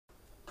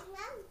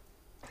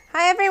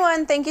Hi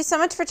everyone, thank you so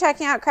much for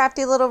checking out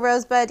Crafty Little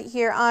Rosebud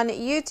here on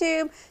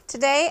YouTube.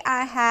 Today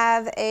I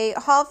have a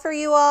haul for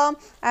you all.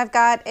 I've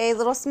got a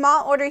little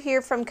small order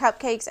here from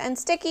Cupcakes and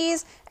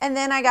Stickies, and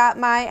then I got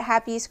my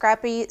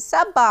HappieScrappie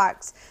sub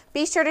box.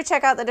 Be sure to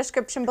check out the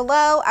description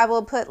below. I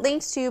will put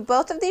links to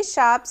both of these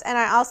shops, and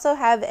I also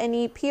have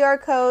any PR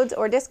codes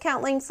or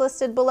discount links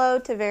listed below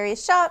to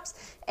various shops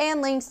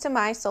and links to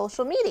my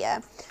social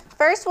media.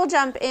 First, we'll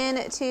jump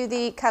into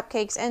the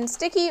Cupcakes and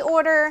Sticky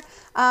order.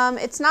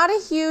 It's not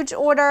a huge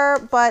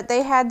order, but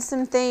they had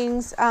some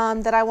things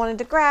that I wanted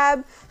to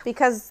grab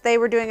because they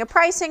were doing a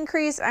price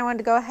increase. I wanted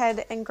to go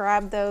ahead and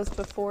grab those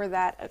before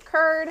that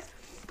occurred.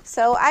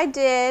 So I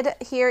did.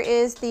 Here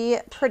is the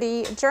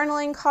pretty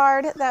journaling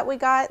card that we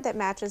got that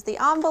matches the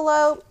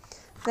envelope.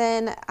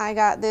 Then I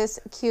got this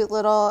cute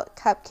little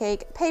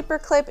cupcake paper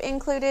clip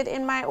included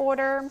in my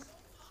order.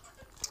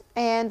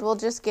 And we'll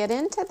just get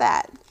into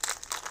that.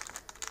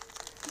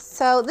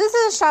 So this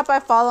is a shop I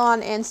follow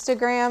on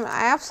Instagram.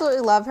 I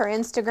absolutely love her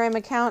Instagram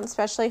account,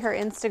 especially her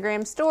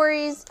Instagram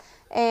stories.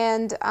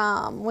 And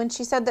when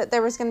she said that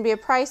there was going to be a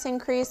price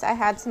increase, I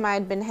had some I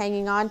had been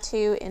hanging on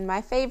to in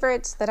my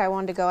favorites that I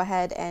wanted to go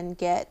ahead and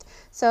get.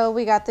 So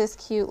we got this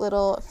cute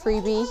little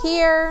freebie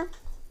here.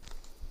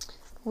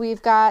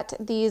 We've got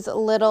these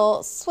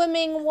little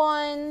swimming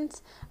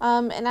ones.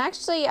 And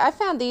actually, I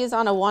found these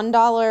on a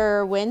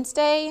 $1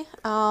 Wednesday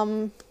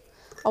a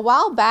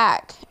while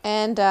back.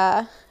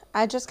 And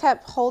I just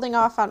kept holding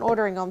off on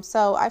ordering them,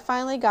 so I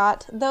finally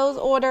got those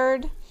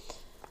ordered.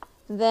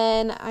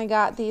 Then I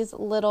got these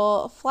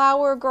little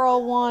flower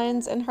girl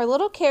ones, and her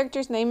little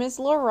character's name is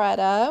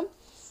Loretta,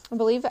 I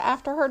believe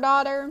after her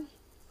daughter.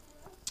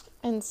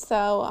 And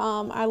so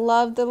I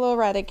love the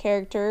Loretta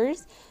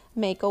characters.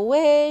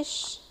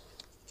 Make-A-Wish,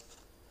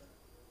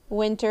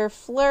 Winter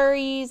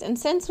Flurries, and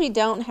since we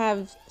don't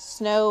have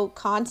snow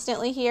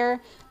constantly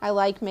here, I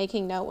like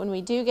making note when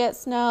we do get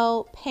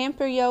snow.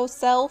 Pamper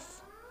Yourself.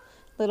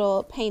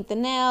 Little paint the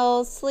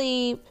nails,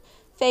 sleep,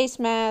 face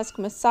mask,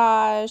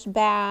 massage,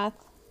 bath.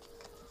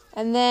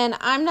 And then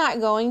I'm not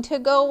going to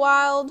go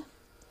wild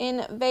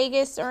in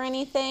Vegas or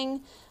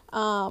anything,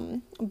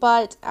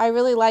 but I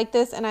really like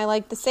this, and I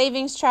like the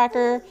savings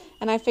tracker,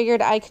 and I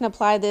figured I can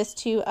apply this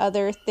to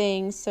other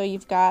things. So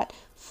you've got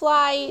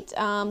flight,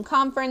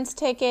 conference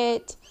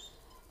ticket,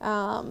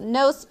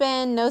 no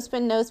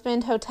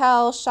spend,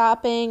 hotel,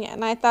 shopping,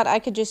 and I thought I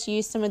could just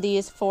use some of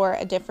these for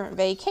a different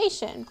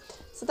vacation.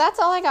 So that's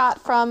all I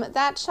got from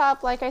that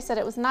shop. Like I said,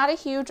 it was not a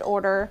huge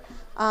order,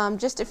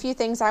 just a few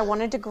things I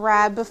wanted to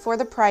grab before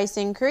the price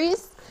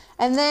increase.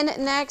 And then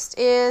next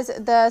is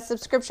the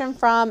subscription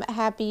from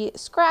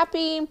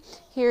HappieScrappie.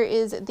 Here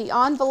is the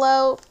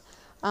envelope,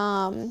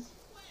 and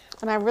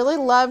I really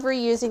love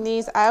reusing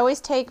these. I always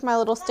take my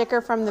little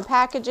sticker from the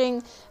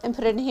packaging and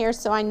put it in here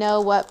so I know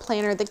what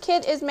planner the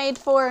kit is made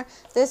for.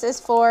 This is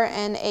for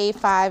an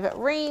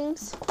A5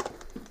 rings.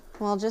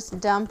 We'll just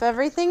dump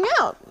everything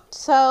out.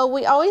 So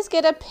we always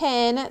get a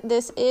pin.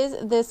 This is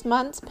this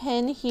month's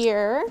pin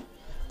here.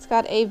 It's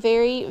got a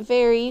very,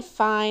 very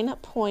fine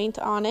point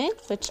on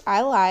it, which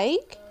I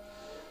like.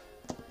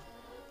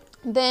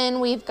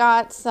 Then we've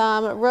got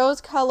some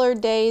Rose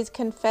Colored Days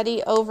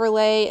confetti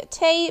overlay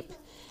tape.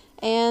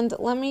 And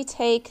let me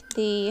take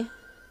the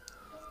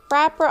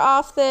wrapper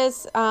off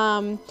this.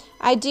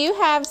 I do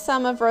have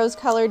some of Rose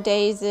Colored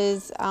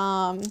Days'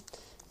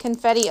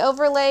 confetti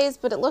overlays,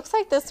 but it looks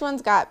like this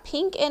one's got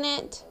pink in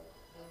it.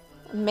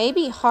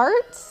 Maybe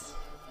hearts?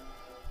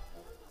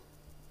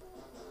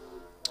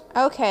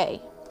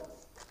 Okay.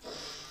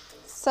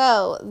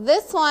 So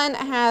this one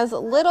has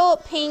little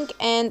pink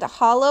and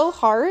hollow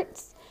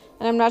hearts,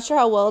 and I'm not sure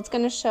how well it's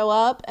going to show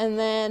up, and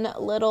then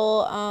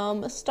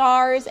little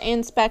stars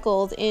and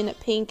speckles in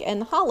pink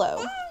and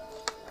hollow.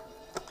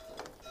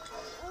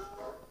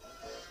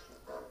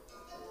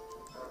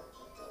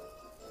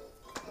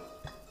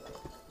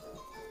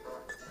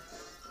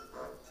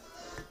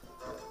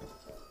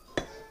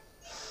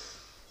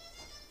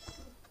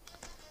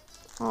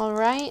 All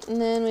right,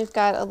 and then we've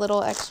got a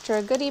little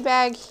extra goodie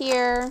bag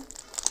here.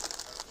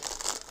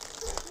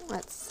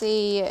 Let's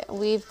see,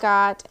 we've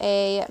got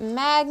a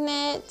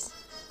magnet,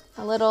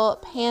 a little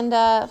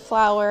panda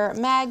flower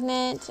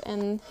magnet,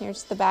 and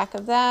here's the back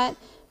of that.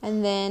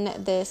 And then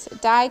this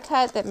die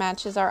cut that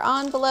matches our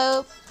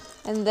envelope.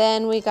 And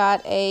then we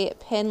got a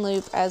pin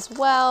loop as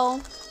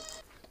well.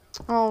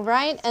 All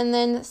right, and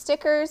then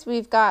stickers,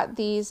 we've got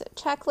these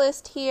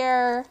checklist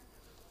here,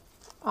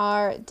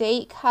 our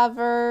date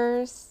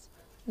covers,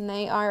 and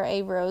they are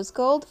a rose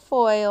gold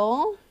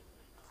foil.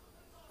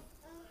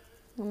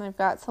 And I've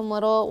got some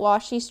little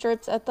washi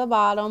strips at the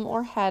bottom,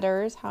 or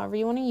headers, however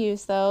you want to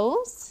use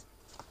those.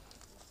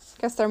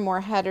 I guess they're more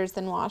headers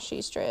than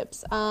washi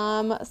strips.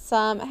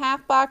 Some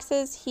half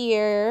boxes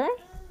here.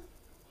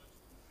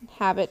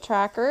 Habit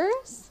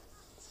trackers.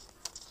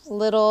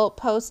 Little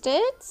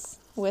Post-its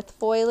with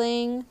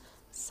foiling.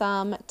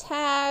 Some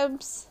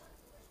tabs.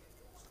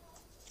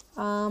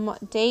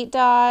 Date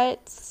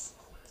dots.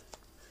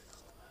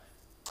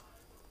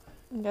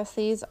 I guess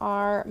these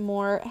are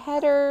more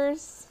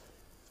headers.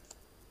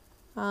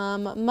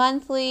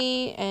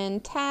 monthly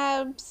and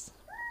tabs.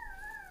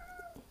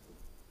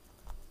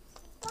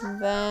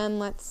 And then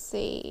let's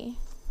see.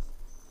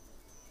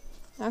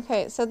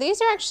 Okay, so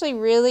these are actually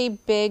really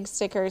big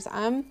stickers.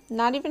 I'm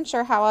not even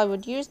sure how I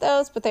would use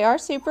those, but they are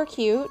super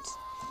cute.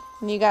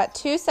 And you got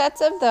 2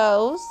 sets of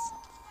those.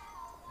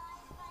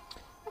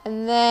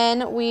 And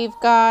then we've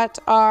got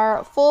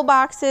our full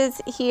boxes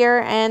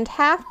here and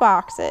half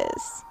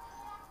boxes.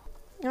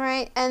 All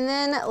right, and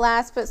then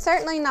last but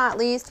certainly not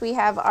least, we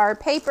have our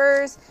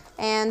papers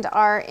and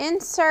our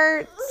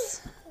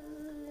inserts.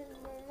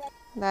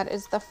 That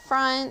is the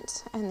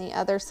front and the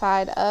other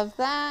side of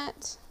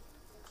that.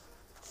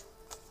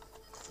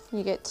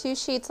 You get 2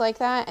 sheets like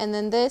that, and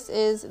then this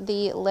is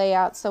the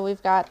layout. So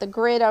we've got the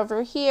grid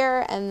over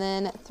here and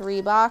then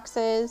 3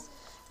 boxes,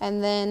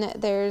 and then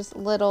there's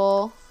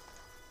little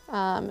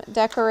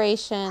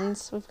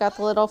decorations. We've got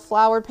the little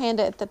flower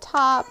panda at the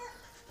top,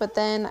 but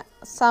then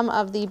some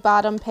of the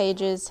bottom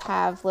pages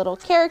have little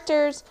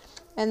characters,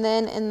 and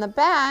then in the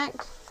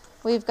back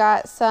we've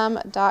got some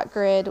dot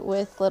grid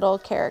with little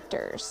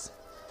characters.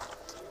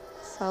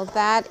 So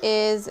that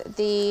is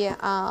the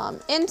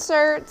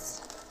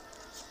inserts.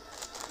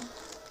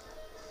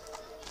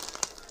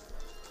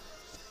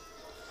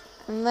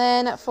 And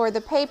then for the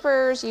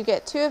papers, you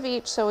get 2 of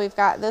each. So we've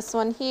got this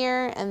one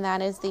here, and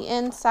that is the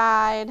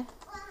inside.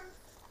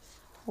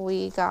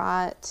 We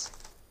got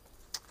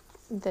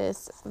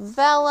this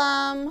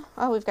vellum.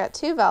 Oh, we've got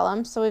 2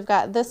 vellums. So we've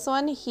got this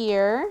one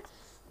here,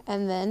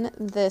 and then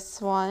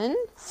this one.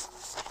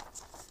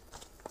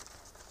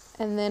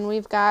 And then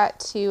we've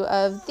got 2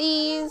 of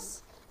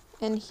these,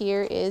 and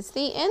here is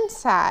the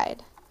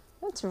inside.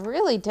 That's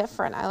really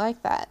different. I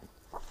like that.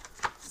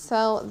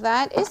 So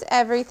that is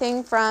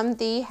everything from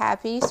the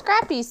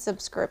HappieScrappie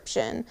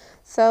subscription.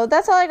 So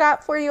that's all I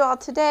got for you all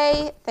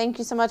today. Thank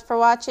you so much for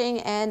watching,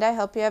 and I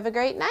hope you have a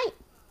great night.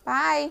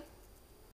 Bye.